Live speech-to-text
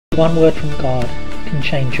One word from God can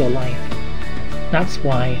change your life. That's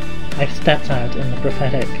why I've stepped out in the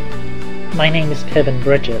prophetic. My name is Kevin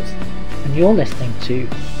Bridges, and you're listening to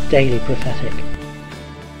Daily Prophetic.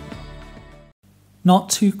 Not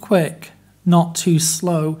too quick, not too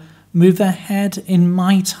slow, move ahead in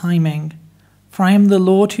my timing. For I am the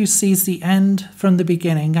Lord who sees the end from the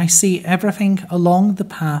beginning. I see everything along the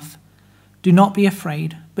path. Do not be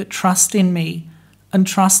afraid, but trust in me and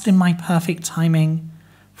trust in my perfect timing.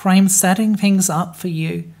 For I am setting things up for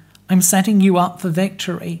you. I'm setting you up for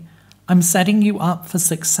victory. I'm setting you up for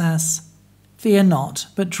success. Fear not,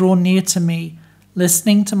 but draw near to me,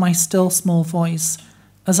 listening to my still small voice,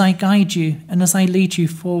 as I guide you and as I lead you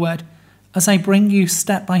forward, as I bring you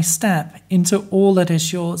step by step into all that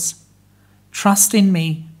is yours. Trust in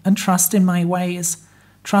me and trust in my ways.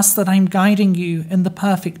 Trust that I am guiding you in the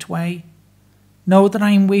perfect way. Know that I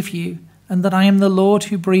am with you, and that I am the Lord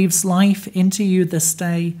who breathes life into you this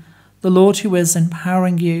day, the Lord who is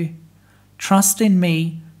empowering you. Trust in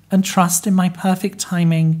me and trust in my perfect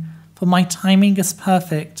timing, for my timing is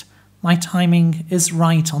perfect, my timing is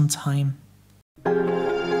right on time.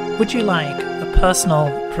 Would you like a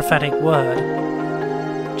personal prophetic word?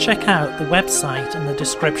 Check out the website in the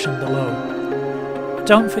description below.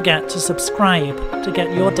 Don't forget to subscribe to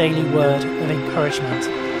get your daily word of encouragement.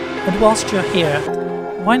 And whilst you're here,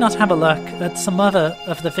 why not have a look at some other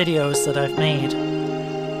of the videos that I've made?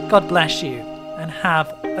 God bless you and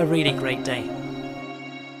have a really great day.